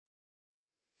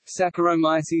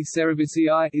Saccharomyces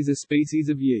cerevisiae is a species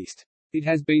of yeast. It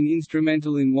has been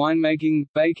instrumental in winemaking,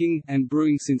 baking, and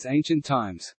brewing since ancient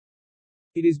times.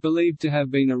 It is believed to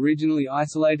have been originally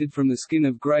isolated from the skin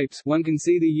of grapes. One can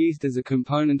see the yeast as a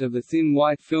component of the thin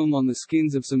white film on the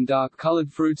skins of some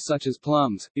dark-colored fruits such as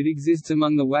plums. It exists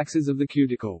among the waxes of the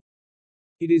cuticle.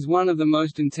 It is one of the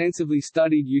most intensively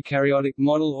studied eukaryotic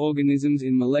model organisms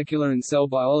in molecular and cell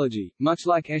biology, much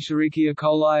like Escherichia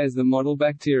coli as the model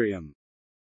bacterium.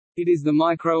 It is the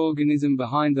microorganism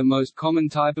behind the most common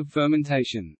type of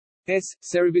fermentation.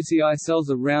 Cerevisiae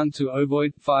cells are round to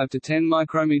ovoid, 5 to 10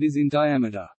 micrometers in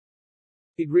diameter.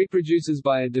 It reproduces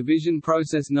by a division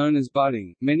process known as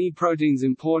budding. Many proteins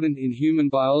important in human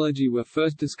biology were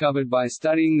first discovered by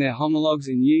studying their homologs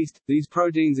in yeast. These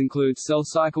proteins include cell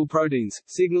cycle proteins,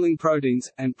 signaling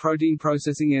proteins, and protein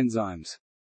processing enzymes.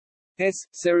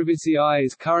 Cerevisiae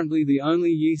is currently the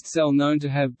only yeast cell known to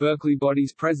have Berkeley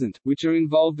bodies present, which are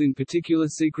involved in particular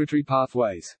secretory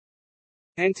pathways.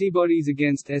 Antibodies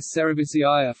against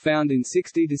cerevisiae are found in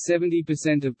 60 to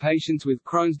 70% of patients with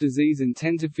Crohn's disease and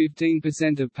 10 to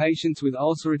 15% of patients with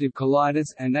ulcerative colitis,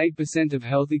 and 8% of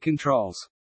healthy controls.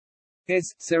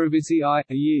 Cerevisiae,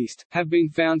 a yeast, have been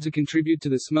found to contribute to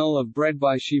the smell of bread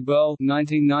by Schiebel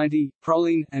 1990.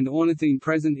 Proline and ornithine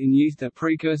present in yeast are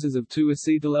precursors of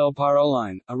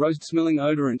 2-acetyl-L-pyroline, a roast-smelling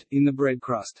odorant, in the bread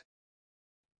crust.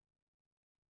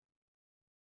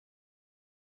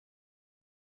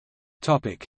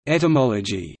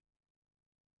 Etymology.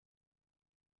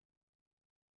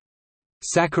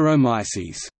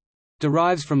 Saccharomyces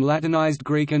derives from Latinized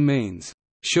Greek and means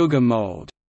sugar mold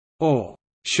or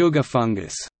sugar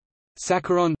fungus.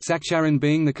 Saccharon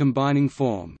being the combining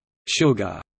form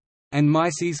sugar, and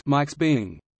myces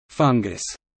being fungus.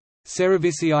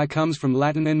 Cerevisiae comes from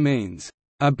Latin and means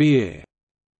a beer.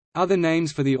 Other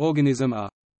names for the organism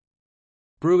are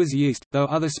brewer's yeast, though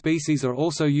other species are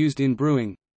also used in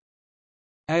brewing.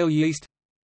 Ale yeast,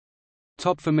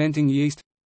 top fermenting yeast,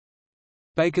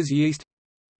 baker's yeast,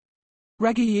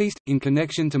 raggy yeast, in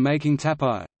connection to making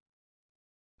tapioca.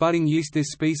 Budding yeast.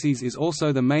 This species is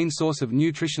also the main source of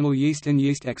nutritional yeast and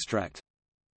yeast extract.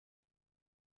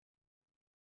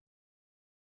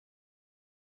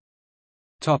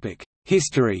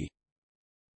 History.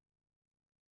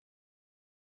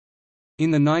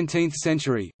 In the 19th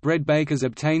century, bread bakers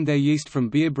obtained their yeast from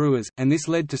beer brewers, and this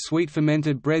led to sweet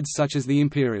fermented breads such as the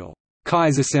imperial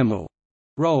Kaisersemmel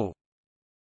roll,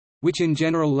 which in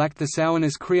general lacked the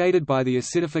sourness created by the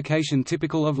acidification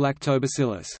typical of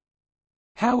lactobacillus.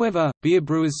 However, beer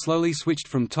brewers slowly switched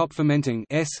from top fermenting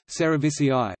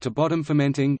cerevisiae to bottom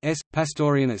fermenting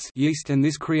pastorianus yeast, and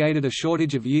this created a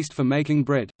shortage of yeast for making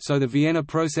bread, so the Vienna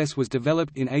process was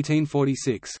developed in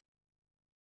 1846.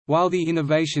 While the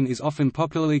innovation is often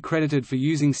popularly credited for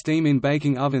using steam in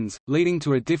baking ovens, leading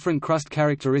to a different crust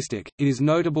characteristic, it is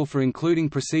notable for including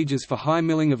procedures for high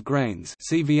milling of grains,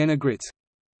 see Vienna grits,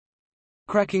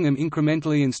 cracking them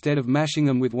incrementally instead of mashing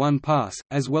them with one pass,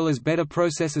 as well as better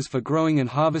processes for growing and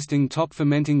harvesting top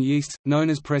fermenting yeasts, known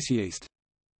as press yeast.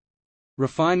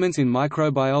 Refinements in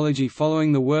microbiology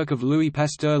following the work of Louis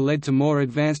Pasteur led to more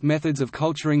advanced methods of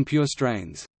culturing pure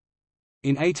strains.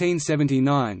 In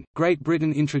 1879, Great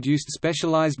Britain introduced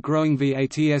specialized growing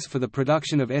VATs for the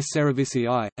production of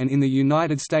cerevisiae, and in the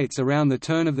United States around the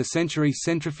turn of the century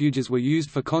centrifuges were used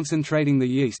for concentrating the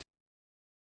yeast,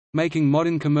 making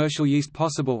modern commercial yeast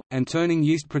possible, and turning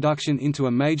yeast production into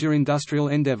a major industrial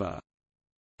endeavor.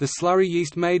 The slurry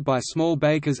yeast made by small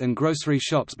bakers and grocery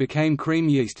shops became cream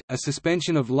yeast, a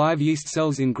suspension of live yeast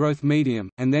cells in growth medium,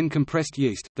 and then compressed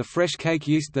yeast, the fresh cake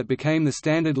yeast that became the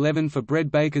standard leaven for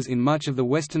bread bakers in much of the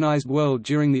westernized world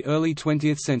during the early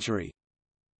 20th century.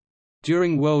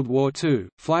 During World War II,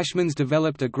 Fleischmann's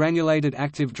developed a granulated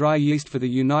active dry yeast for the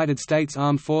United States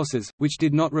Armed Forces, which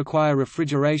did not require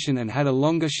refrigeration and had a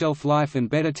longer shelf life and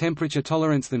better temperature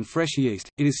tolerance than fresh yeast.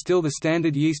 It is still the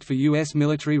standard yeast for U.S.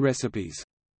 military recipes.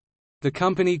 The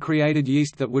company created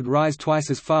yeast that would rise twice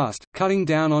as fast, cutting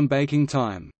down on baking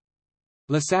time.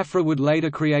 Le Saffre would later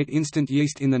create instant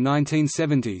yeast in the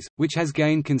 1970s, which has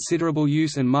gained considerable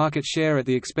use and market share at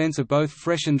the expense of both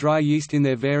fresh and dry yeast in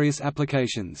their various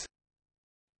applications.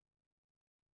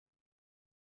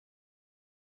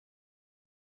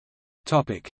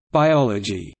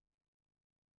 Biology.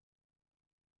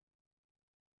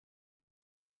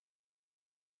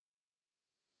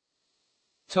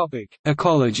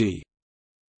 Ecology.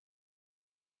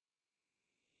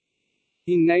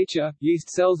 In nature, yeast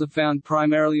cells are found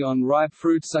primarily on ripe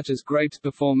fruits such as grapes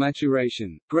before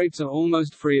maturation. Grapes are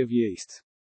almost free of yeasts.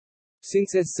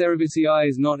 Since cerevisiae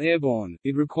is not airborne,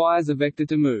 it requires a vector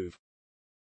to move.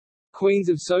 Queens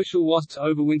of social wasps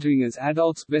overwintering as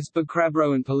adults, Vespa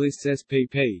crabrow and Polistes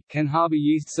spp, can harbor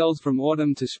yeast cells from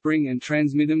autumn to spring and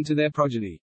transmit them to their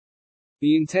progeny.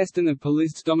 The intestine of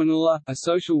Polistes dominula, a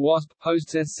social wasp,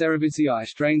 hosts S. cerevisiae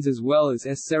strains as well as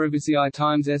S. cerevisiae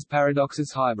times S.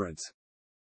 paradoxus hybrids.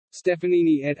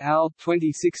 Stefanini et al.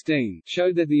 2016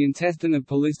 showed that the intestine of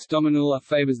Polistes dominula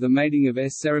favors the mating of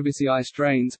S. cerevisiae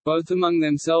strains, both among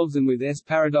themselves and with S.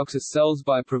 paradoxus cells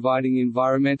by providing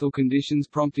environmental conditions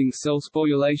prompting cell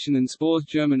sporulation and spores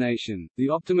germination. The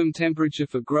optimum temperature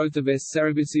for growth of S.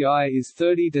 cerevisiae is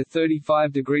 30 to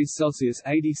 35 degrees Celsius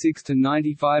 (86 to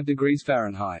 95 degrees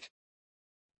Fahrenheit).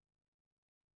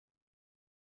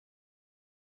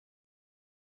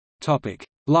 Topic: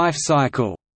 Life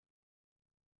cycle.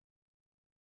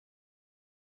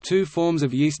 Two forms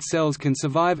of yeast cells can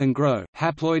survive and grow,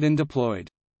 haploid and diploid.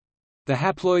 The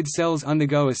haploid cells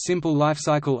undergo a simple life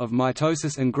cycle of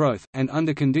mitosis and growth, and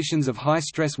under conditions of high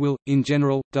stress will, in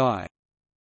general, die.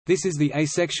 This is the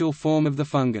asexual form of the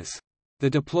fungus.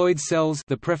 The diploid cells,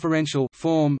 the preferential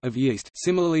form of yeast,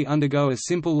 similarly undergo a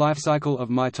simple life cycle of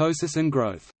mitosis and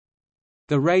growth.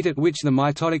 The rate at which the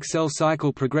mitotic cell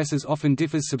cycle progresses often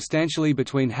differs substantially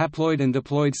between haploid and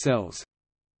diploid cells.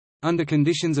 Under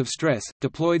conditions of stress,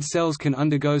 diploid cells can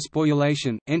undergo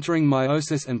sporulation, entering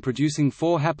meiosis and producing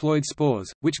 4 haploid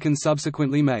spores, which can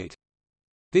subsequently mate.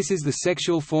 This is the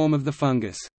sexual form of the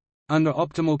fungus. Under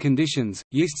optimal conditions,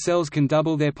 yeast cells can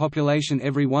double their population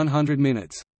every 100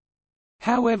 minutes.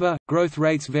 However, growth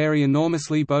rates vary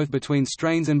enormously both between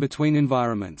strains and between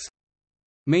environments.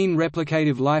 Mean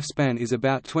replicative lifespan is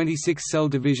about 26 cell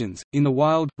divisions. In the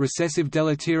wild, recessive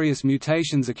deleterious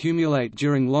mutations accumulate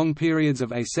during long periods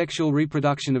of asexual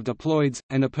reproduction of diploids,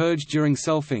 and are purged during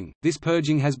selfing. This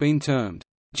purging has been termed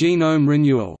genome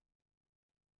renewal.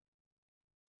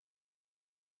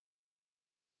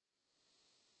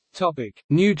 Topic: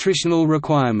 Nutritional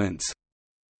requirements.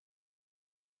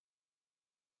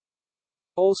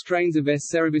 All strains of S.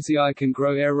 cerevisiae can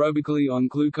grow aerobically on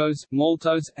glucose,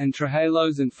 maltose, and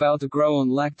trehalose and fail to grow on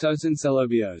lactose and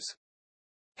cellobiose.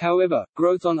 However,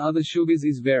 growth on other sugars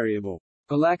is variable.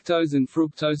 Galactose and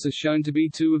fructose are shown to be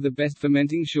two of the best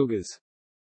fermenting sugars.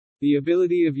 The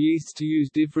ability of yeasts to use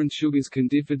different sugars can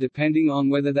differ depending on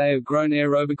whether they are grown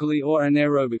aerobically or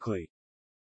anaerobically.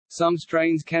 Some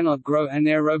strains cannot grow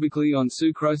anaerobically on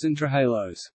sucrose and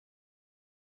trehalose.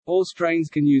 All strains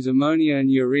can use ammonia and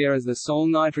urea as the sole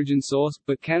nitrogen source,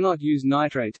 but cannot use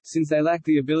nitrate, since they lack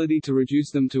the ability to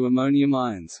reduce them to ammonium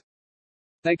ions.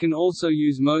 They can also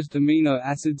use most amino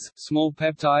acids, small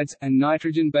peptides, and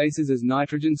nitrogen bases as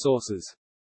nitrogen sources.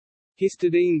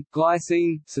 Histidine,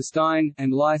 glycine, cysteine,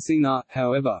 and lysine are,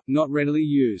 however, not readily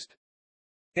used.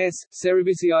 S.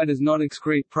 cerevisiae does not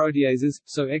excrete proteases,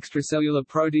 so extracellular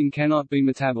protein cannot be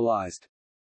metabolized.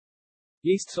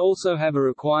 Yeasts also have a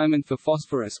requirement for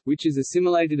phosphorus, which is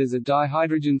assimilated as a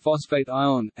dihydrogen phosphate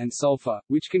ion, and sulfur,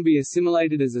 which can be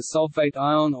assimilated as a sulfate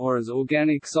ion or as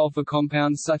organic sulfur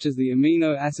compounds such as the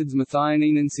amino acids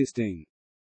methionine and cysteine.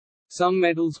 Some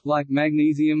metals, like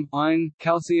magnesium, iron,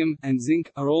 calcium, and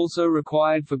zinc, are also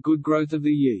required for good growth of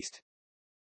the yeast.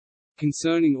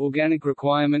 Concerning organic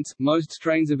requirements, most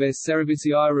strains of S.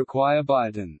 cerevisiae require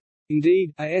biotin.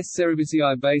 Indeed, a S.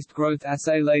 cerevisiae-based growth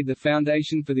assay laid the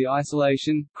foundation for the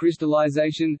isolation,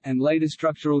 crystallization, and later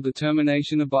structural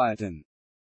determination of biotin.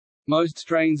 Most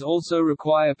strains also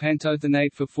require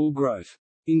pantothenate for full growth.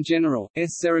 In general,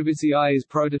 S. cerevisiae is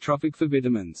prototrophic for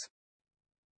vitamins.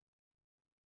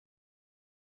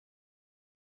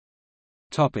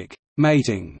 Topic: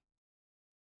 Mating.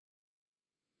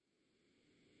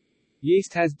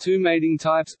 Yeast has two mating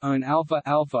types, own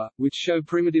alpha, which show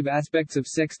primitive aspects of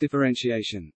sex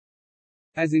differentiation.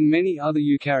 As in many other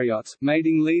eukaryotes,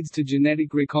 mating leads to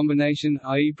genetic recombination,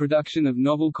 i.e. production of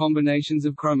novel combinations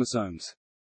of chromosomes.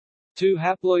 Two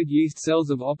haploid yeast cells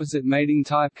of opposite mating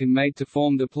type can mate to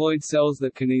form diploid cells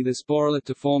that can either sporulate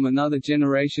to form another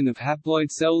generation of haploid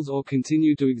cells or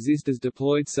continue to exist as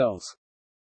diploid cells.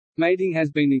 Mating has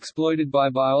been exploited by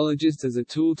biologists as a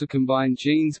tool to combine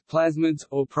genes, plasmids,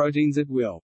 or proteins at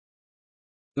will.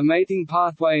 The mating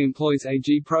pathway employs a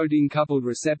G-protein-coupled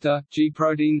receptor,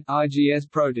 G-protein,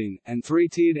 IGS protein, and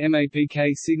three-tiered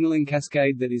MAPK signaling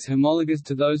cascade that is homologous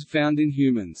to those found in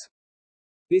humans.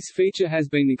 This feature has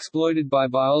been exploited by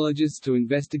biologists to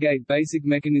investigate basic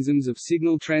mechanisms of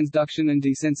signal transduction and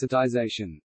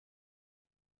desensitization.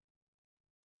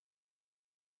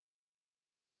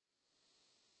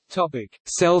 Topic: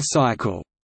 Cell cycle.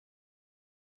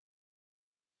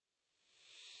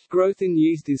 Growth in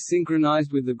yeast is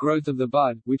synchronized with the growth of the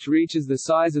bud, which reaches the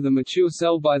size of the mature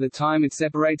cell by the time it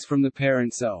separates from the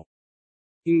parent cell.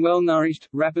 In well-nourished,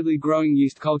 rapidly growing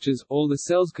yeast cultures, all the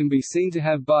cells can be seen to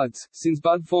have buds, since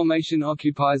bud formation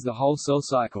occupies the whole cell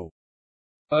cycle.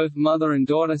 Both mother and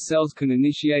daughter cells can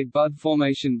initiate bud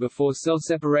formation before cell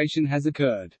separation has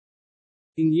occurred.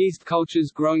 In yeast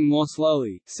cultures growing more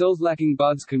slowly, cells lacking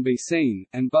buds can be seen,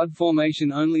 and bud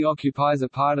formation only occupies a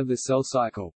part of the cell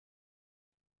cycle.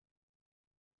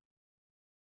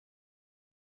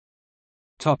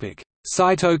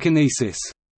 Cytokinesis.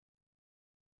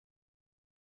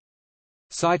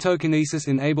 Cytokinesis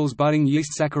enables budding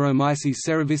yeast Saccharomyces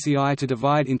cerevisiae to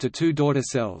divide into two daughter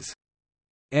cells.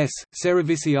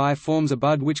 Cerevisiae forms a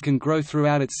bud which can grow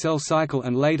throughout its cell cycle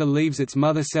and later leaves its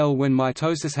mother cell when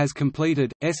mitosis has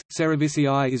completed.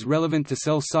 Cerevisiae is relevant to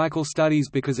cell cycle studies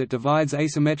because it divides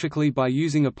asymmetrically by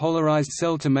using a polarized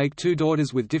cell to make two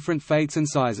daughters with different fates and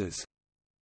sizes.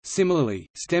 Similarly,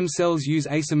 stem cells use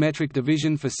asymmetric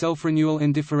division for self-renewal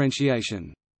and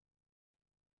differentiation.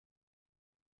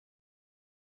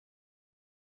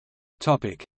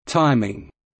 Timing.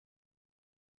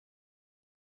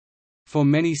 For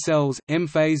many cells, M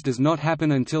phase does not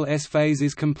happen until S phase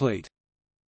is complete.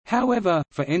 However,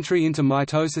 for entry into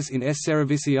mitosis in S.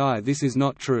 cerevisiae this is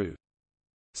not true.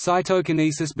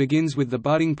 Cytokinesis begins with the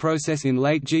budding process in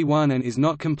late G1 and is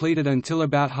not completed until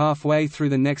about halfway through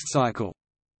the next cycle.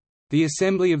 The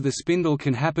assembly of the spindle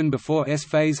can happen before S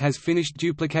phase has finished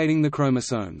duplicating the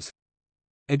chromosomes.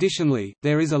 Additionally,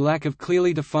 there is a lack of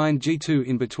clearly defined G2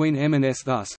 in between M and S.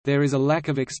 Thus, there is a lack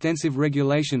of extensive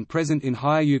regulation present in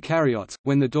higher eukaryotes.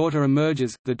 When the daughter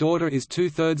emerges, the daughter is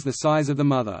two-thirds the size of the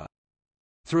mother.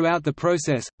 Throughout the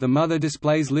process, the mother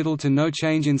displays little to no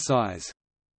change in size.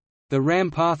 The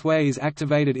RAM pathway is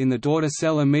activated in the daughter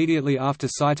cell immediately after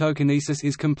cytokinesis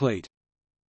is complete.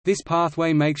 This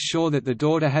pathway makes sure that the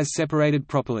daughter has separated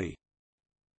properly.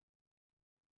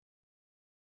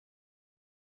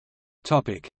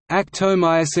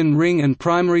 Actomyosin ring and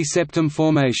primary septum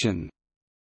formation.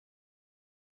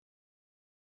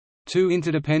 Two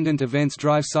interdependent events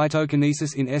drive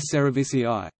cytokinesis in S.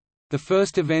 cerevisiae. The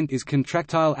first event is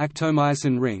contractile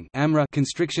actomyosin ring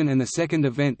constriction, and the second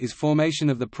event is formation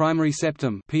of the primary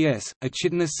septum (PS), a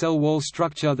chitinous cell wall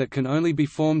structure that can only be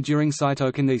formed during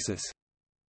cytokinesis.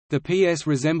 The PS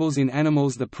resembles in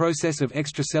animals the process of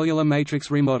extracellular matrix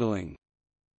remodeling.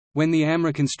 When the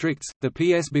AMRA constricts, the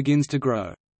PS begins to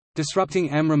grow. Disrupting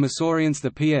AMRA misorients the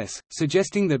PS,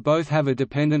 suggesting that both have a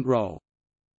dependent role.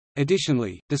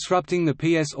 Additionally, disrupting the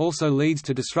PS also leads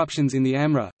to disruptions in the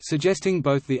AMRA, suggesting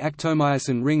both the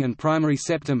actomyosin ring and primary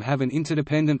septum have an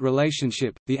interdependent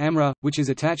relationship. The AMRA, which is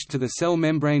attached to the cell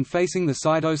membrane facing the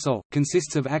cytosol,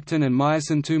 consists of actin and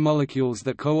myosin II molecules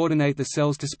that coordinate the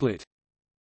cells to split.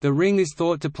 The ring is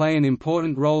thought to play an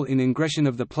important role in ingression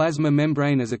of the plasma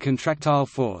membrane as a contractile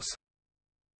force.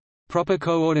 Proper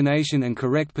coordination and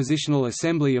correct positional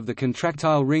assembly of the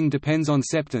contractile ring depends on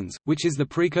septins, which is the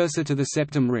precursor to the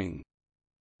septum ring.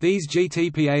 These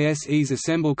GTPases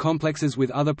assemble complexes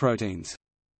with other proteins.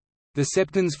 The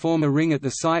septins form a ring at the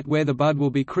site where the bud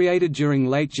will be created during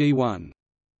late G1.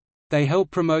 They help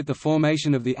promote the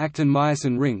formation of the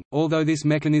actin-myosin ring, although this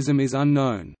mechanism is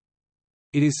unknown.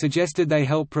 It is suggested they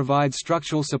help provide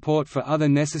structural support for other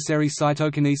necessary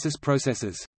cytokinesis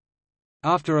processes.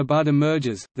 After a bud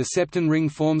emerges, the septin ring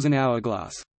forms an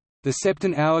hourglass. The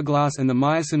septin hourglass and the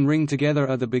myosin ring together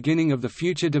are the beginning of the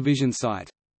future division site.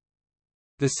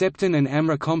 The septin and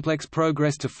AMRA complex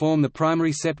progress to form the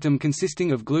primary septum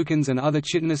consisting of glucans and other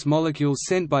chitinous molecules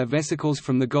sent by vesicles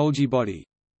from the Golgi body.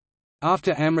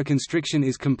 After AMRA constriction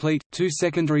is complete, two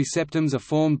secondary septums are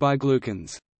formed by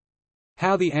glucans.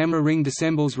 How the AMRA ring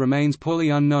dissembles remains poorly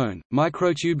unknown.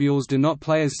 Microtubules do not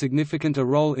play as significant a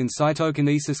role in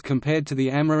cytokinesis compared to the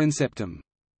AMRA and septum.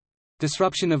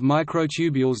 Disruption of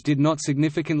microtubules did not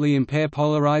significantly impair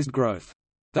polarized growth.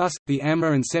 Thus, the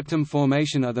AMRA and septum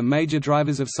formation are the major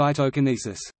drivers of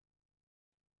cytokinesis.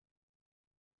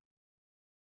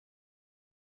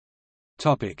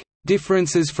 Topic: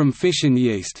 Differences from fission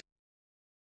yeast.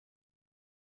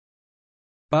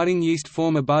 Budding yeast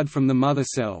form a bud from the mother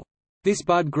cell. This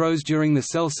bud grows during the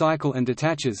cell cycle and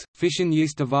detaches. Fission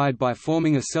yeast divide by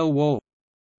forming a cell wall.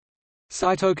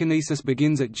 Cytokinesis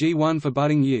begins at G1 for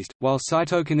budding yeast, while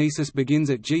cytokinesis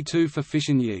begins at G2 for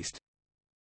fission yeast.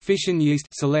 Fission yeast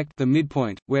select the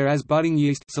midpoint, whereas budding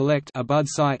yeast select a bud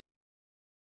site.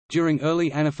 During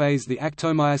early anaphase the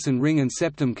actomyosin ring and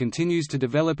septum continues to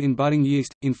develop in budding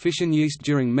yeast. In fission yeast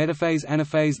during metaphase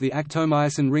anaphase the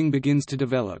actomyosin ring begins to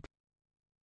develop.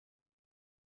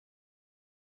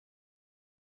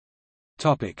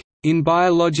 In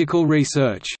biological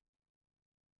research.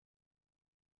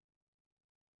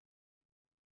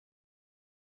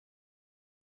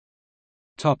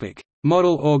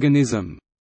 Model organism.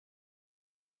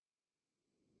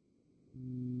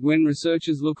 When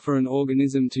researchers look for an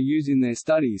organism to use in their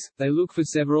studies, they look for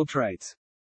several traits.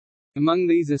 Among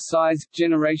these are size,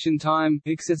 generation time,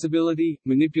 accessibility,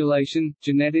 manipulation,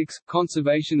 genetics,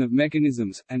 conservation of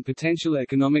mechanisms, and potential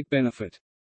economic benefit.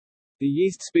 The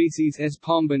yeast species S.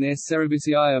 pombe and S.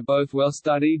 cerevisiae are both well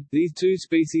studied. These two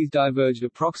species diverged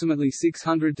approximately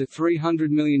 600 to 300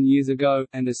 million years ago,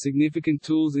 and are significant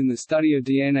tools in the study of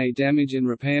DNA damage and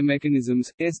repair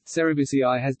mechanisms. S.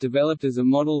 cerevisiae has developed as a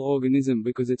model organism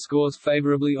because it scores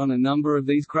favorably on a number of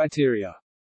these criteria.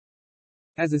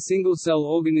 As a single-cell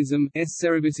organism, S.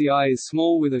 cerevisiae is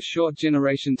small with a short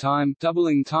generation time,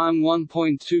 doubling time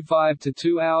 1.25 to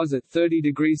 2 hours at 30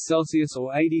 degrees Celsius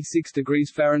or 86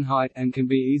 degrees Fahrenheit, and can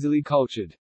be easily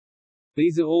cultured.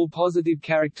 These are all positive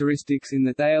characteristics in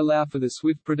that they allow for the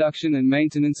swift production and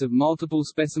maintenance of multiple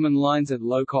specimen lines at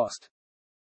low cost.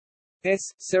 S.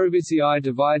 cerevisiae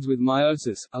divides with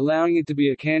meiosis, allowing it to be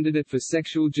a candidate for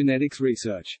sexual genetics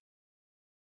research.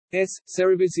 S.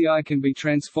 cerevisiae can be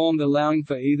transformed, allowing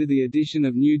for either the addition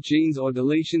of new genes or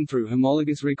deletion through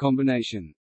homologous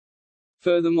recombination.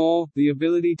 Furthermore, the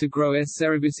ability to grow S.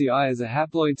 cerevisiae as a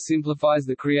haploid simplifies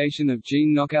the creation of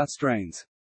gene knockout strains.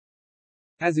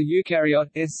 As a eukaryote,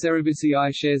 S.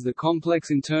 cerevisiae shares the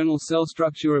complex internal cell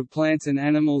structure of plants and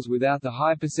animals without the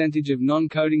high percentage of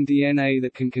non-coding DNA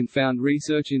that can confound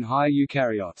research in high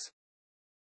eukaryotes.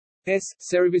 S.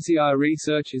 cerevisiae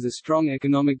research is a strong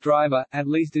economic driver, at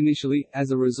least initially, as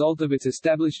a result of its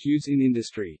established use in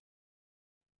industry.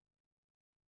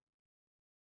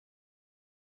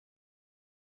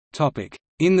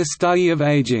 In the study of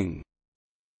aging.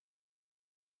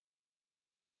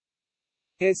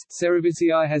 S.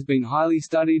 cerevisiae has been highly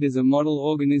studied as a model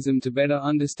organism to better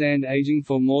understand aging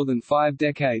for more than 5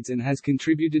 decades and has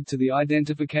contributed to the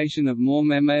identification of more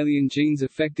mammalian genes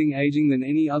affecting aging than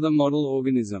any other model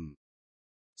organism.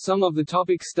 Some of the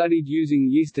topics studied using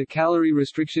yeast are calorie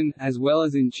restriction, as well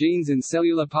as in genes and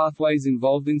cellular pathways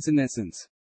involved in senescence.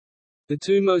 The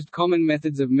two most common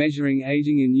methods of measuring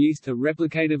aging in yeast are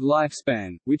replicative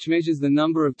lifespan, which measures the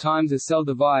number of times a cell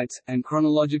divides, and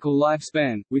chronological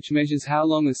lifespan, which measures how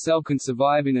long a cell can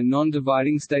survive in a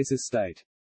non-dividing stasis state.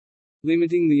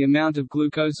 Limiting the amount of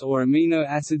glucose or amino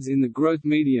acids in the growth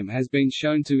medium has been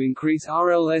shown to increase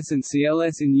RLS and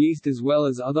CLS in yeast as well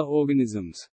as other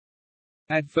organisms.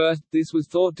 At first, this was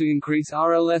thought to increase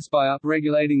RLS by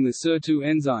upregulating the CER2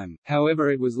 enzyme, however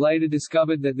it was later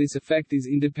discovered that this effect is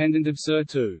independent of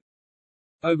CER2.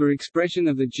 Overexpression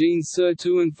of the genes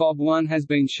CER2 and FOB1 has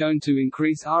been shown to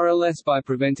increase RLS by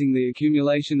preventing the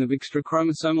accumulation of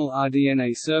extrachromosomal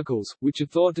rDNA circles, which are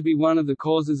thought to be one of the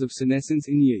causes of senescence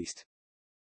in yeast.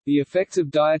 The effects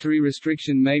of dietary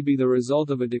restriction may be the result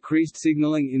of a decreased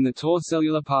signaling in the TOR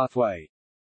cellular pathway.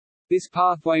 This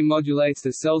pathway modulates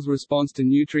the cell's response to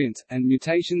nutrients, and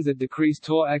mutations that decrease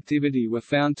TOR activity were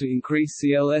found to increase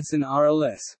CLS and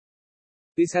RLS.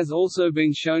 This has also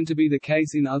been shown to be the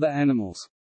case in other animals.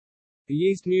 A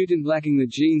yeast mutant lacking the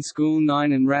gene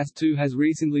SCOOL9 and RAS2 has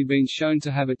recently been shown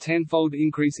to have a 10-fold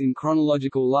increase in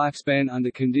chronological lifespan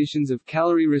under conditions of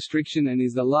calorie restriction and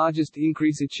is the largest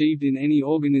increase achieved in any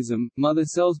organism. Mother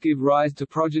cells give rise to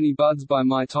progeny buds by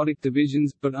mitotic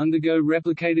divisions, but undergo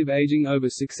replicative aging over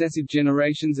successive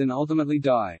generations and ultimately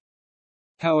die.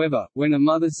 However, when a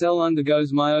mother cell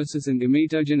undergoes meiosis and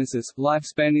gametogenesis,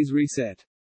 lifespan is reset.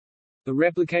 The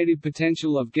replicative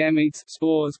potential of gametes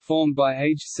spores formed by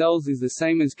aged cells is the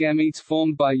same as gametes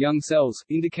formed by young cells,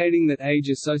 indicating that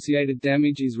age-associated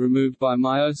damage is removed by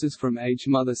meiosis from aged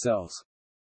mother cells.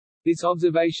 This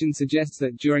observation suggests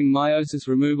that during meiosis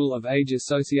removal of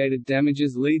age-associated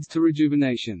damages leads to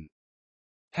rejuvenation.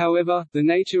 However, the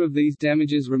nature of these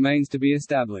damages remains to be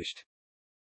established.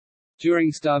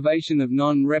 During starvation of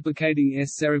non-replicating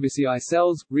S. cerevisiae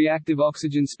cells, reactive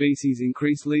oxygen species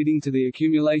increase, leading to the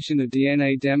accumulation of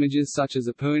DNA damages such as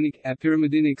apyogenic,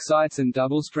 apyrimidinic sites and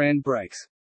double-strand breaks.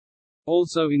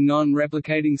 Also in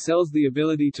non-replicating cells, the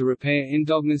ability to repair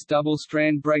endogenous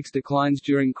double-strand breaks declines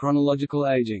during chronological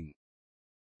aging.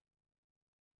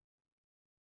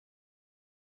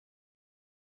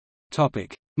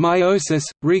 Meiosis,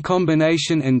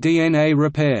 recombination and DNA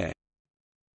repair.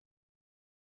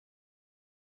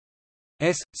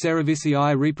 S.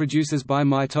 cerevisiae reproduces by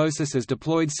mitosis as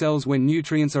diploid cells when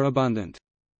nutrients are abundant.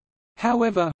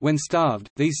 However, when starved,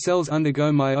 these cells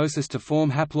undergo meiosis to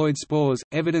form haploid spores.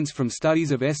 Evidence from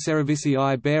studies of S.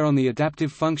 cerevisiae bear on the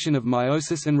adaptive function of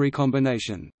meiosis and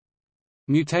recombination.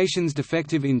 Mutations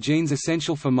defective in genes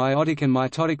essential for meiotic and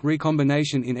mitotic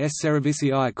recombination in S.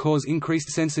 cerevisiae cause increased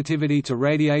sensitivity to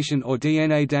radiation or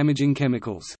DNA-damaging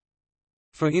chemicals.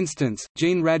 For instance,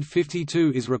 gene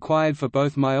RAD52 is required for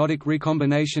both meiotic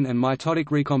recombination and mitotic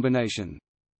recombination.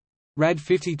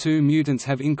 RAD52 mutants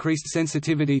have increased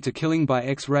sensitivity to killing by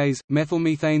X-rays,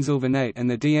 methylmethanesylvinate and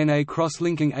the DNA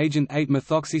cross-linking agent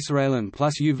 8-methoxyseralin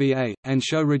plus UVA, and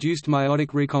show reduced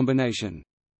meiotic recombination.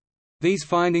 These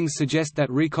findings suggest that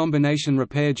recombination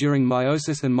repair during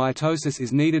meiosis and mitosis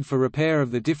is needed for repair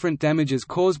of the different damages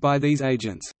caused by these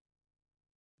agents.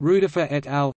 Rudifer et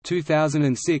al.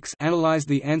 2006 analyzed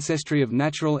the ancestry of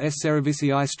natural S.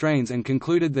 cerevisiae strains and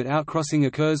concluded that outcrossing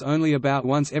occurs only about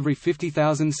once every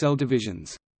 50,000 cell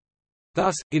divisions.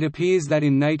 Thus, it appears that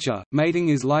in nature, mating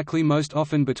is likely most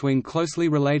often between closely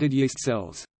related yeast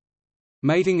cells.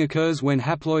 Mating occurs when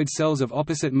haploid cells of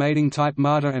opposite mating type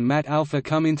MATA and MAT alpha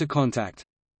come into contact.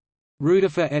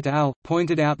 Rudifer et al.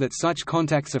 Pointed out that such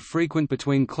contacts are frequent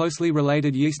between closely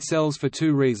related yeast cells for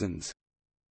two reasons.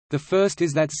 The first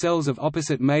is that cells of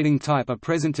opposite mating type are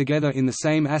present together in the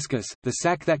same ascus, the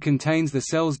sac that contains the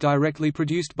cells directly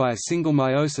produced by a single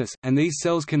meiosis, and these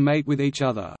cells can mate with each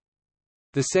other.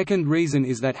 The second reason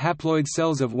is that haploid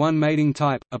cells of one mating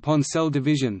type, upon cell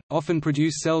division, often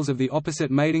produce cells of the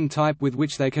opposite mating type with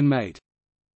which they can mate.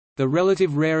 The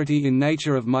relative rarity in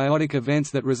nature of meiotic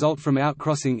events that result from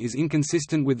outcrossing is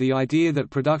inconsistent with the idea that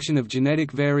production of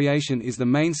genetic variation is the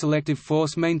main selective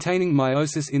force maintaining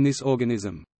meiosis in this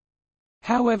organism.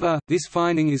 However, this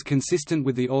finding is consistent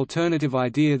with the alternative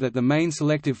idea that the main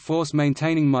selective force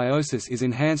maintaining meiosis is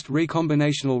enhanced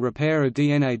recombinational repair of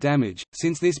DNA damage,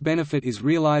 since this benefit is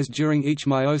realized during each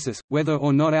meiosis, whether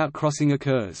or not outcrossing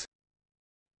occurs.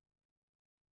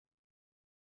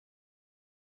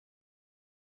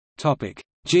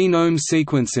 Genome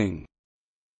sequencing.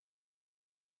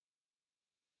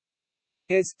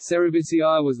 S.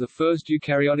 cerevisiae was the first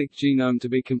eukaryotic genome to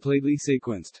be completely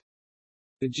sequenced.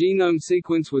 The genome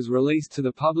sequence was released to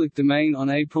the public domain on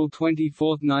April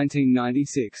 24,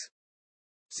 1996.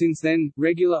 Since then,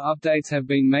 regular updates have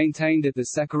been maintained at the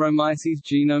Saccharomyces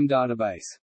genome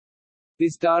database.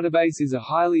 This database is a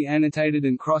highly annotated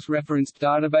and cross-referenced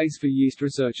database for yeast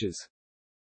researchers.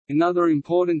 Another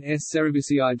important S.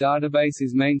 cerevisiae database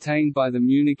is maintained by the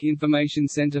Munich Information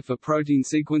Center for Protein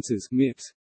Sequences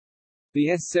 (MIPS).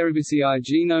 The S. cerevisiae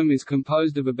genome is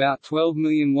composed of about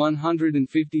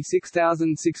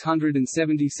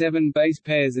 12,156,677 base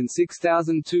pairs and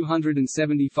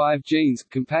 6,275 genes,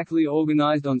 compactly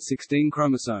organized on 16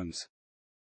 chromosomes.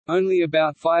 Only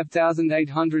about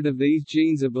 5,800 of these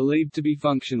genes are believed to be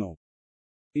functional.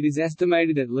 It is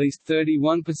estimated at least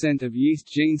 31% of yeast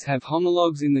genes have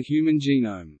homologs in the human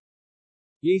genome.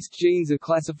 Yeast genes are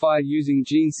classified using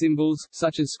gene symbols,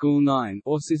 such as School9,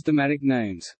 or systematic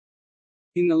names.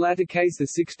 In the latter case, the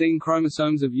 16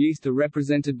 chromosomes of yeast are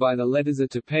represented by the letters A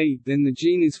to P, then the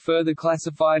gene is further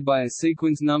classified by a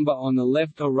sequence number on the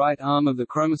left or right arm of the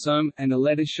chromosome, and a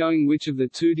letter showing which of the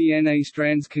two DNA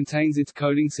strands contains its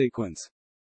coding sequence.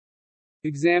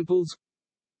 Examples: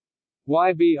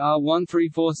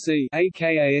 YBR134C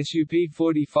aka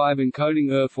SUP45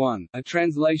 encoding ERF1, a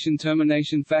translation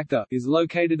termination factor, is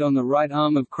located on the right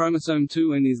arm of chromosome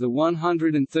 2 and is the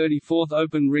 134th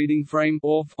open reading frame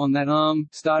on that arm,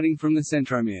 starting from the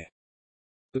centromere.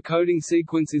 The coding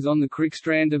sequence is on the crick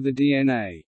strand of the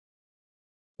DNA.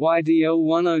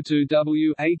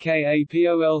 YDL102W aka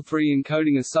POL3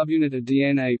 encoding a subunit of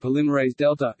DNA polymerase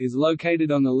delta, is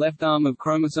located on the left arm of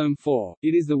chromosome 4.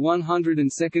 It is the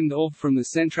 102nd ORF from the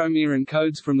centromere and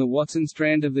codes from the Watson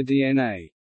strand of the DNA.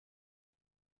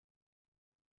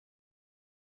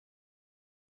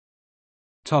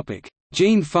 Topic: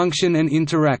 Gene function and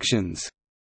interactions.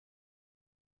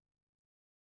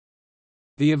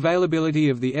 The availability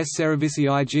of the S.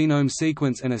 cerevisiae genome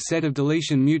sequence and a set of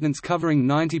deletion mutants covering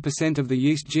 90% of the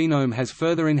yeast genome has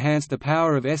further enhanced the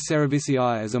power of S.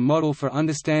 cerevisiae as a model for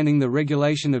understanding the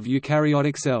regulation of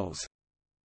eukaryotic cells.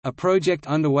 A project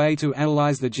underway to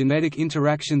analyze the genetic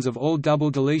interactions of all double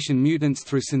deletion mutants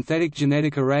through synthetic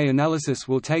genetic array analysis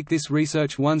will take this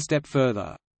research one step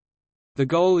further. The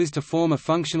goal is to form a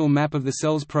functional map of the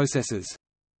cell's processes.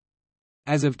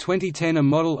 As of 2010, a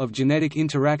model of genetic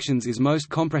interactions is most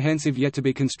comprehensive yet to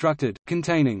be constructed,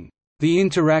 containing the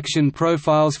interaction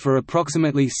profiles for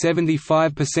approximately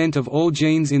 75% of all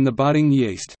genes in the budding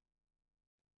yeast.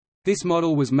 This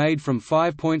model was made from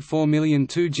 5.4 million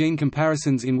two-gene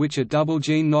comparisons in which a double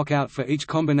gene knockout for each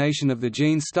combination of the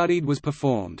genes studied was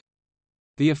performed.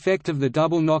 The effect of the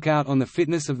double knockout on the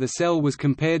fitness of the cell was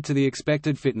compared to the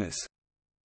expected fitness.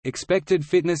 Expected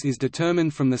fitness is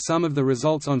determined from the sum of the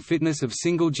results on fitness of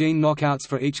single gene knockouts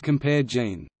for each compared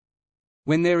gene.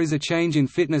 When there is a change in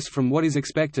fitness from what is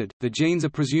expected, the genes are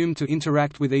presumed to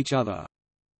interact with each other.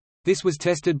 This was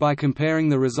tested by comparing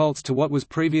the results to what was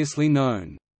previously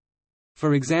known.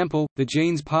 For example, the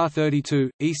genes PAR32,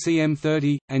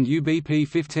 ECM30, and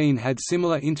UBP15 had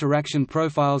similar interaction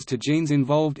profiles to genes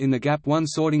involved in the GAP1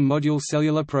 sorting module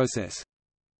cellular process.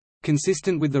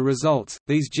 Consistent with the results,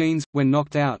 these genes, when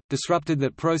knocked out, disrupted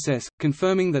that process,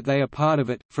 confirming that they are part of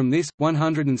it. From this,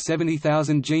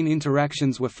 170,000 gene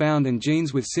interactions were found and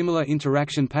genes with similar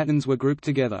interaction patterns were grouped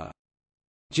together.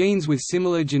 Genes with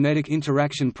similar genetic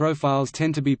interaction profiles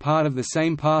tend to be part of the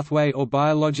same pathway or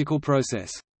biological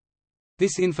process.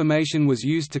 This information was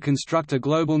used to construct a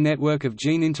global network of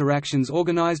gene interactions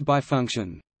organized by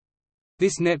function.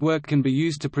 This network can be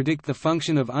used to predict the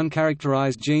function of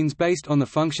uncharacterized genes based on the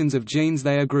functions of genes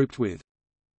they are grouped with.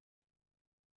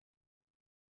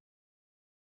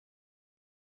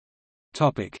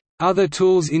 Other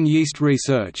tools in yeast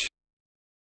research.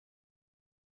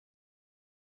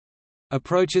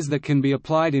 Approaches that can be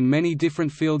applied in many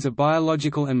different fields of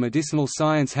biological and medicinal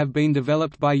science have been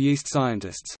developed by yeast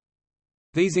scientists.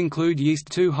 These include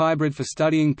yeast-2 hybrid for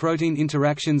studying protein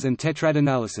interactions and tetrad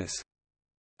analysis.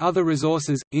 Other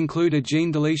resources include a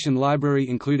gene deletion library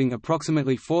including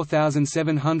approximately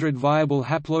 4,700 viable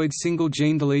haploid single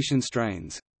gene deletion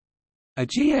strains. A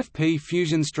GFP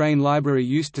fusion strain library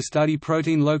used to study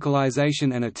protein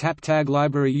localization and a TAP-TAG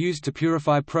library used to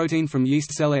purify protein from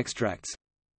yeast cell extracts.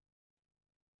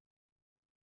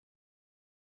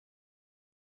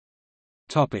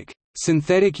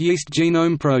 Synthetic Yeast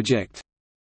Genome Project.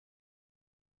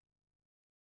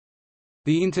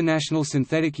 The International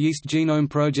Synthetic Yeast Genome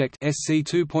Project (SC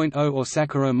 2.0) or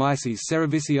Saccharomyces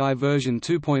cerevisiae version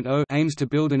 2.0 aims to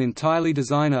build an entirely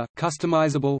designer,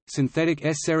 customizable, synthetic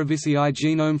S. cerevisiae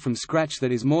genome from scratch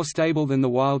that is more stable than the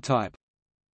wild type.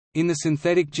 In the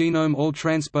synthetic genome all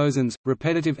transposons,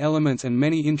 repetitive elements and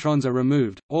many introns are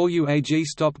removed, all UAG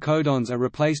stop codons are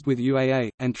replaced with UAA,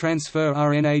 and transfer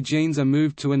RNA genes are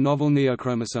moved to a novel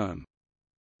neochromosome.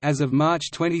 As of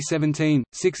March 2017,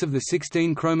 6 of the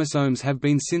 16 chromosomes have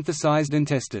been synthesized and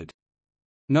tested.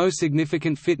 No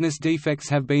significant fitness defects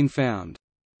have been found.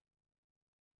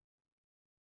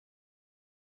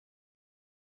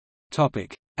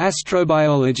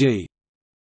 Astrobiology.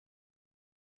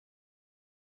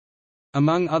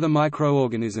 Among other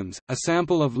microorganisms, a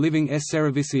sample of living S.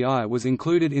 cerevisiae was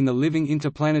included in the Living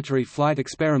Interplanetary Flight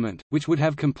experiment, which would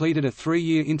have completed a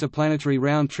 3-year interplanetary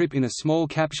round trip in a small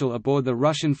capsule aboard the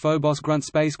Russian Phobos Grunt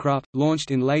spacecraft,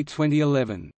 launched in late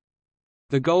 2011.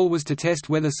 The goal was to test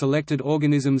whether selected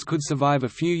organisms could survive a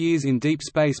few years in deep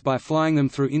space by flying them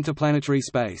through interplanetary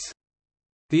space.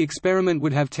 The experiment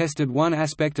would have tested one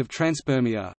aspect of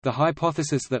transpermia, the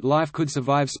hypothesis that life could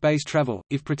survive space travel,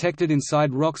 if protected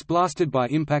inside rocks blasted by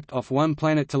impact off one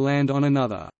planet to land on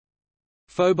another.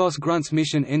 Phobos Grunt's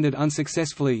mission ended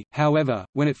unsuccessfully, however,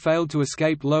 when it failed to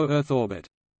escape low Earth orbit.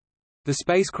 The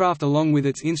spacecraft along with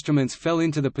its instruments fell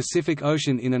into the Pacific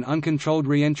Ocean in an uncontrolled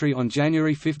re-entry on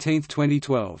January 15,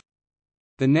 2012.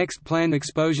 The next planned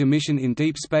exposure mission in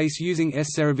deep space using S.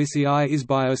 cerevisiae is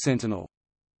BioSentinel.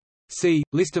 See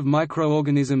List of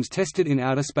microorganisms tested in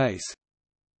outer space.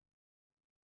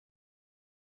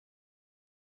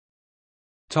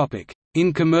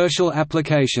 In commercial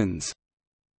applications.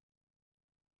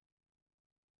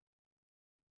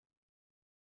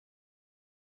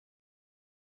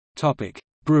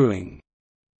 Brewing.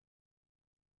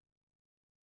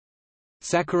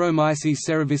 Saccharomyces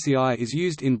cerevisiae is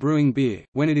used in brewing beer,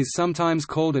 when it is sometimes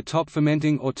called a top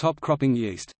fermenting or top cropping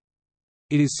yeast.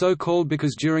 It is so called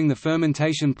because during the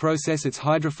fermentation process its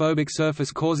hydrophobic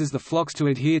surface causes the flocks to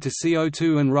adhere to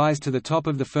CO2 and rise to the top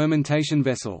of the fermentation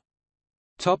vessel.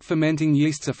 Top fermenting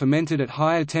yeasts are fermented at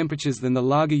higher temperatures than the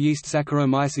lager yeast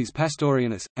Saccharomyces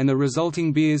pastorianus, and the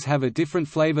resulting beers have a different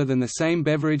flavor than the same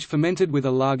beverage fermented with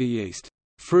a lager yeast.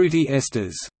 Fruity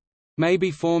esters may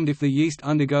be formed if the yeast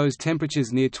undergoes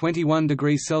temperatures near 21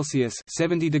 degrees Celsius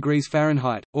 (70 degrees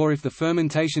Fahrenheit), or if the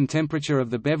fermentation temperature of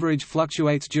the beverage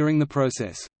fluctuates during the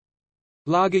process.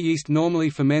 Lager yeast normally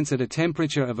ferments at a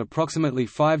temperature of approximately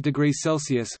 5 degrees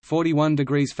Celsius (41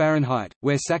 degrees Fahrenheit),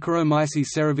 where Saccharomyces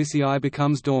cerevisiae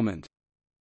becomes dormant.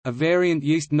 A variant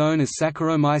yeast known as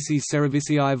Saccharomyces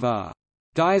cerevisiae var.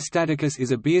 Diastaticus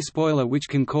is a beer spoiler which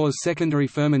can cause secondary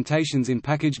fermentations in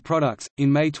packaged products. In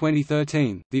May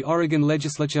 2013, the Oregon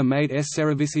legislature made S.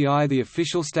 cerevisiae the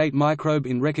official state microbe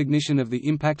in recognition of the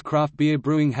impact craft beer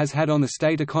brewing has had on the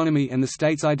state economy and the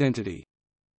state's identity.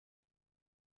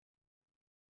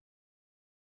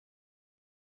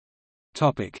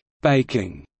 Topic: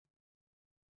 Baking.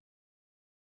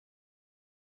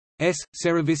 S.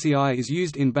 cerevisiae is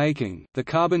used in baking. The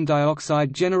carbon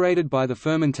dioxide generated by the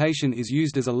fermentation is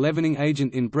used as a leavening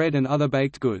agent in bread and other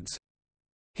baked goods.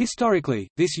 Historically,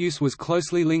 this use was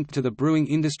closely linked to the brewing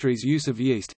industry's use of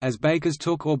yeast, as bakers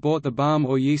took or bought the barm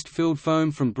or yeast-filled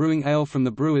foam from brewing ale from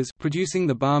the brewers, producing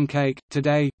the barm cake.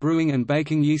 Today, brewing and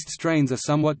baking yeast strains are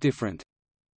somewhat different.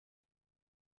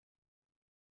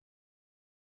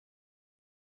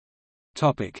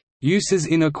 Topic: Uses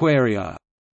in aquaria.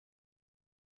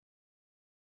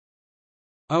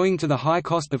 Owing to the high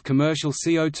cost of commercial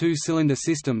CO2 cylinder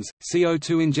systems,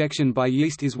 CO2 injection by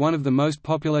yeast is one of the most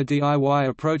popular DIY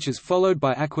approaches followed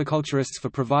by aquaculturists for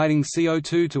providing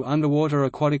CO2 to underwater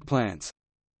aquatic plants.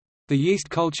 The yeast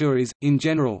culture is, in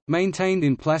general, maintained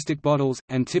in plastic bottles,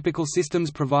 and typical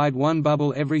systems provide one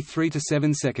bubble every 3 to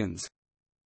 7 seconds.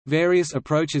 Various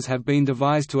approaches have been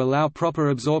devised to allow proper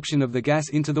absorption of the gas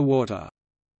into the water.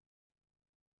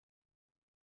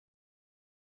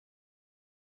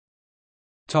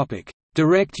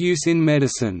 Direct use in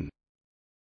medicine.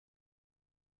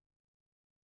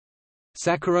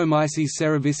 Saccharomyces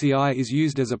cerevisiae is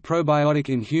used as a probiotic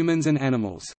in humans and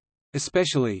animals.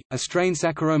 Especially, a strain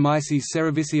Saccharomyces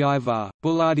cerevisiae var.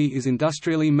 Boulardii is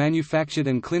industrially manufactured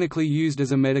and clinically used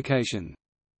as a medication.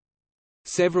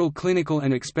 Several clinical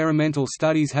and experimental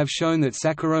studies have shown that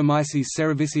Saccharomyces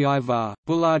cerevisiae var.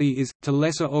 Boulardii is, to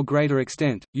lesser or greater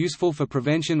extent, useful for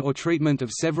prevention or treatment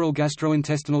of several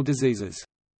gastrointestinal diseases.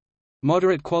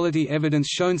 Moderate quality evidence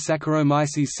shown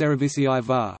Saccharomyces cerevisiae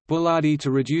var. Boulardii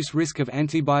to reduce risk of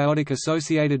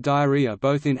antibiotic-associated diarrhea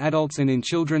both in adults and in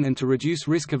children and to reduce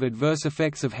risk of adverse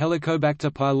effects of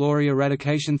Helicobacter pylori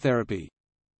eradication therapy.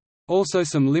 Also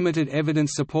some limited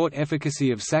evidence support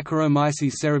efficacy of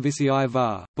Saccharomyces cerevisiae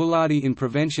var. Boulardii in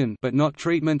prevention but not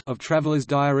treatment of travelers'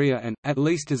 diarrhea and, at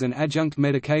least as an adjunct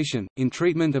medication, in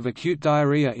treatment of acute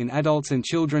diarrhea in adults and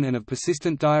children and of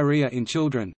persistent diarrhea in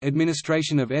children.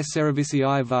 Administration of S.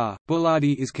 cerevisiae var.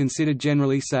 Boulardii is considered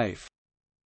generally safe.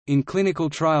 In clinical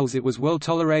trials it was well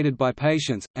tolerated by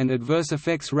patients, and adverse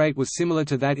effects rate was similar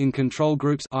to that in control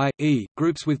groups, i.e.,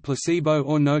 groups with placebo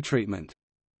or no treatment.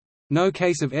 No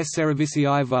case of S.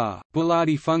 cerevisiae var.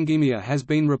 Boulardii fungemia has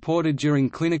been reported during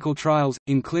clinical trials.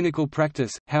 In clinical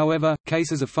practice, however,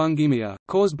 cases of fungemia,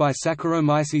 caused by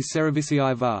Saccharomyces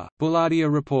cerevisiae var. Boulardii are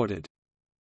reported.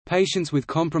 Patients with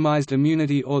compromised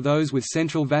immunity or those with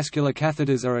central vascular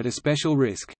catheters are at a special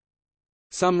risk.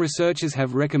 Some researchers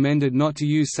have recommended not to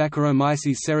use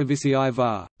Saccharomyces cerevisiae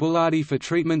var. Boulardii for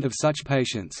treatment of such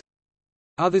patients.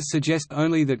 Others suggest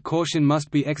only that caution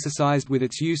must be exercised with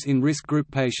its use in risk group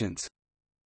patients.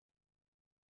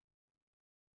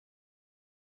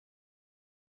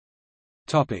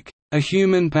 A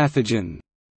human pathogen.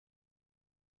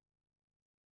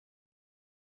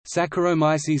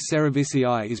 Saccharomyces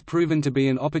cerevisiae is proven to be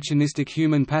an opportunistic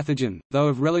human pathogen, though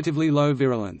of relatively low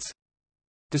virulence.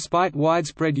 Despite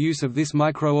widespread use of this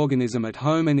microorganism at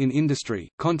home and in industry,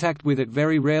 contact with it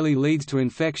very rarely leads to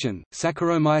infection.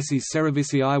 Saccharomyces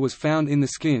cerevisiae was found in the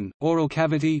skin, oral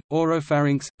cavity,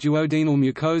 oropharynx, duodenal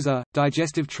mucosa,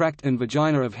 digestive tract and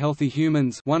vagina of healthy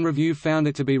humans. One review found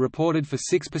it to be reported for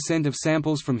 6% of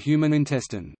samples from human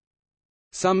intestine.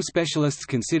 Some specialists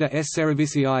consider S.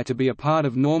 cerevisiae to be a part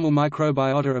of normal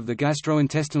microbiota of the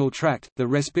gastrointestinal tract, the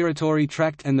respiratory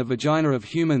tract and the vagina of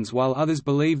humans, while others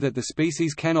believe that the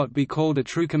species cannot be called a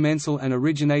true commensal and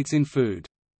originates in food.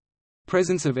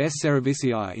 Presence of S.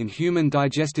 cerevisiae in human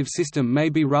digestive system may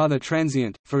be rather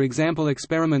transient. For example,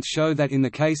 experiments show that in the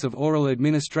case of oral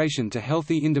administration to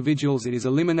healthy individuals it is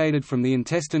eliminated from the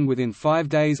intestine within 5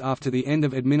 days after the end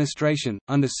of administration.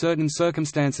 Under certain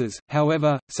circumstances,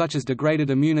 however, such as degraded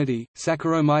immunity,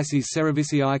 Saccharomyces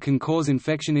cerevisiae can cause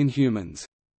infection in humans.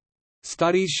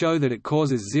 Studies show that it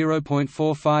causes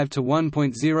 0.45 to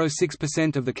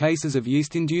 1.06% of the cases of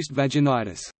yeast-induced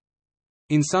vaginitis.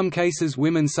 In some cases,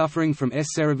 women suffering from S.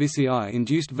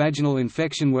 cerevisiae-induced vaginal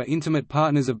infection were intimate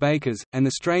partners of bakers, and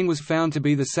the strain was found to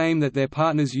be the same that their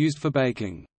partners used for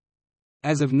baking.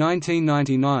 As of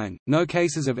 1999, no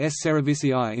cases of S.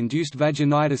 cerevisiae-induced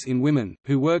vaginitis in women,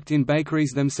 who worked in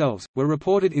bakeries themselves, were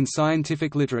reported in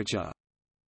scientific literature.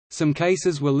 Some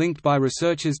cases were linked by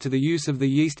researchers to the use of the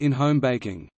yeast in home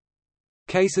baking.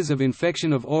 Cases of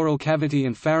infection of oral cavity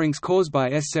and pharynx caused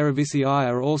by S. cerevisiae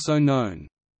are also known.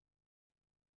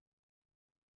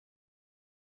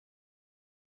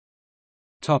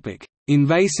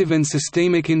 Invasive and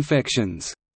systemic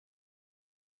infections.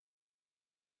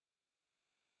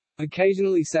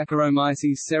 Occasionally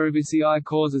Saccharomyces cerevisiae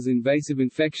causes invasive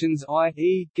infections,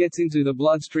 i.e., gets into the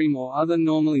bloodstream or other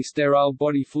normally sterile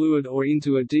body fluid or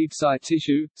into a deep site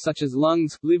tissue, such as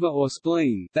lungs, liver or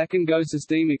spleen, that can go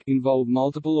systemic, involve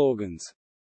multiple organs.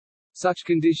 Such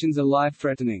conditions are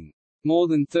life-threatening. More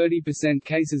than 30%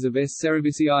 cases of S.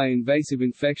 cerevisiae invasive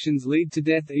infections lead to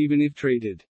death even if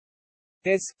treated.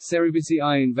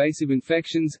 Cerevisiae. Invasive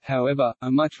infections, however,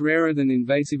 are much rarer than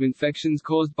invasive infections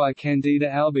caused by Candida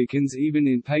albicans even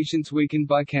in patients weakened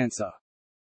by cancer.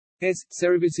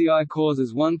 Cerevisiae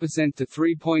causes 1% to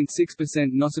 3.6%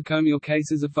 nosocomial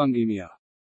cases of fungemia.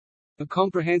 A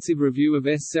comprehensive review of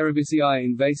cerevisiae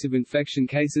invasive infection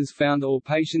cases found all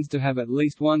patients to have at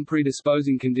least one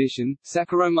predisposing condition.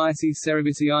 Saccharomyces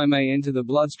cerevisiae may enter the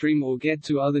bloodstream or get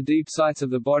to other deep sites of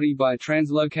the body by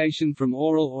translocation from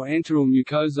oral or enteral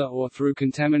mucosa or through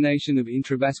contamination of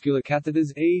intravascular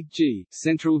catheters, e.g.,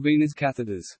 central venous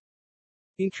catheters.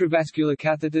 Intravascular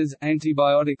catheters,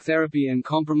 antibiotic therapy and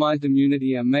compromised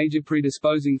immunity are major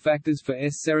predisposing factors for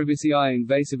cerevisiae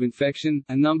invasive infection.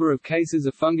 A number of cases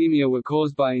of fungemia were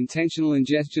caused by intentional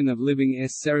ingestion of living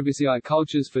cerevisiae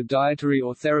cultures for dietary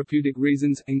or therapeutic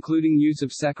reasons, including use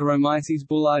of Saccharomyces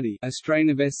boulardii, a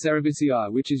strain of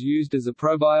cerevisiae which is used as a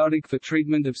probiotic for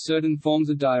treatment of certain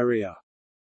forms of diarrhea.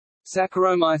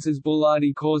 Saccharomyces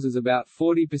boulardii causes about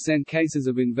 40% cases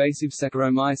of invasive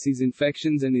Saccharomyces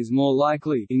infections and is more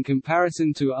likely, in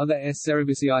comparison to other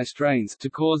cerevisiae strains, to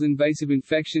cause invasive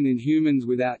infection in humans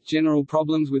without general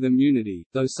problems with immunity,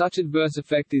 though such adverse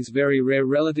effect is very rare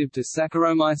relative to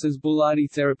Saccharomyces boulardii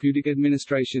therapeutic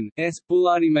administration.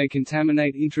 Boulardii may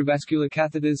contaminate intravascular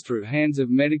catheters through hands of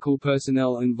medical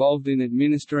personnel involved in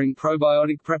administering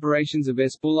probiotic preparations of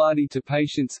boulardii to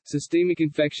patients. Systemic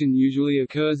infection usually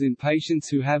occurs in patients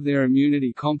who have their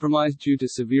immunity compromised due to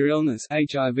severe illness,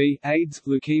 HIV, AIDS,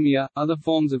 leukemia, other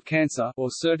forms of cancer, or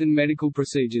certain medical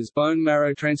procedures, bone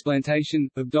marrow transplantation,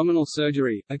 abdominal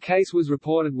surgery. A case was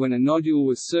reported when a nodule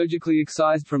was surgically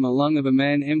excised from a lung of a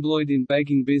man employed in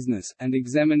baking business, and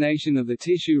examination of the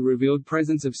tissue revealed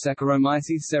presence of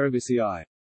Saccharomyces cerevisiae.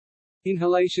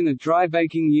 Inhalation of dry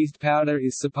baking yeast powder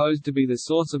is supposed to be the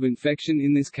source of infection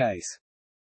in this case.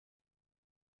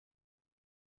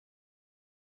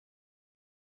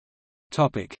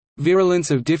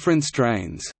 Virulence of different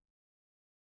strains.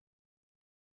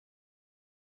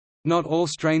 Not all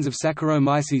strains of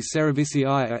Saccharomyces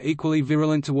cerevisiae are equally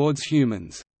virulent towards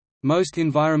humans. Most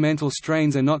environmental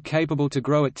strains are not capable to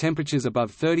grow at temperatures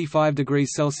above 35 degrees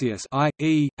Celsius,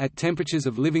 i.e., at temperatures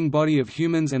of living body of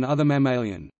humans and other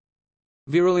mammalian.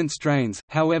 Virulent strains,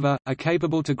 however, are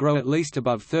capable to grow at least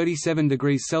above 37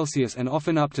 degrees Celsius and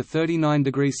often up to 39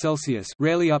 degrees Celsius,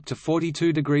 rarely up to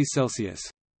 42 degrees Celsius.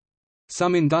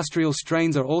 Some industrial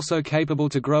strains are also capable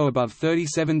to grow above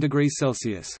 37 degrees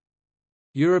Celsius.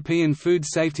 European Food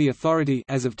Safety Authority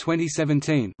as of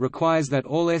 2017 requires that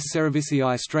all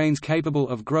cerevisiae strains capable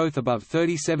of growth above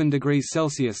 37 degrees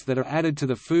Celsius that are added to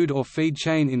the food or feed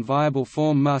chain in viable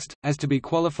form must, as to be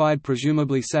qualified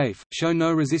presumably safe, show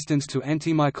no resistance to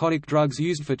antimycotic drugs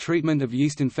used for treatment of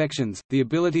yeast infections. The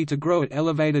ability to grow at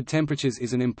elevated temperatures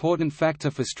is an important factor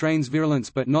for strains' virulence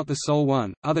but not the sole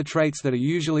one. Other traits that are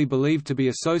usually believed to be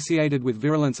associated with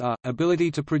virulence are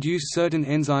ability to produce certain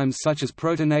enzymes such as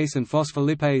proteinase and phospholipase,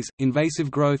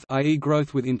 invasive growth, i.e.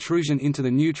 growth with intrusion into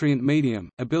the nutrient medium,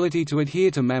 ability to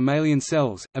adhere to mammalian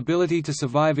cells, ability to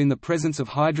survive in the presence of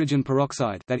hydrogen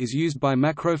peroxide that is used by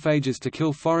macrophages to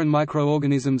kill foreign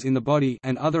microorganisms in the body,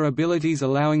 and other abilities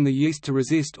allowing the yeast to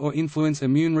resist or influence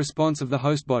immune response of the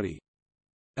host body.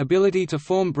 Ability to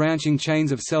form branching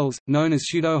chains of cells, known as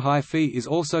pseudo-hyphae, is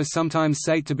also sometimes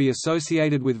said to be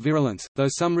associated with virulence, though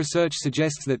some research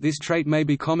suggests that this trait may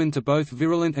be common to both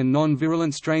virulent and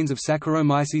non-virulent strains of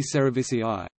Saccharomyces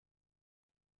cerevisiae.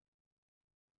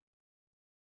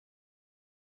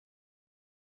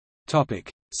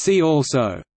 See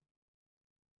also: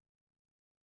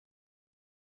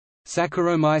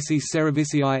 Saccharomyces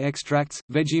cerevisiae extracts,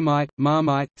 Vegemite,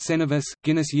 Marmite, Cenovus,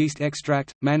 Guinness yeast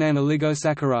extract, Mannan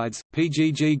oligosaccharides,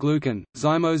 PGG glucan,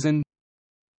 zymosin.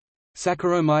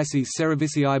 Saccharomyces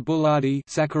cerevisiae boulardii,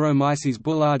 Saccharomyces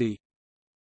boulardii.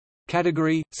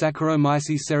 Category: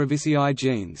 Saccharomyces cerevisiae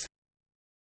genes.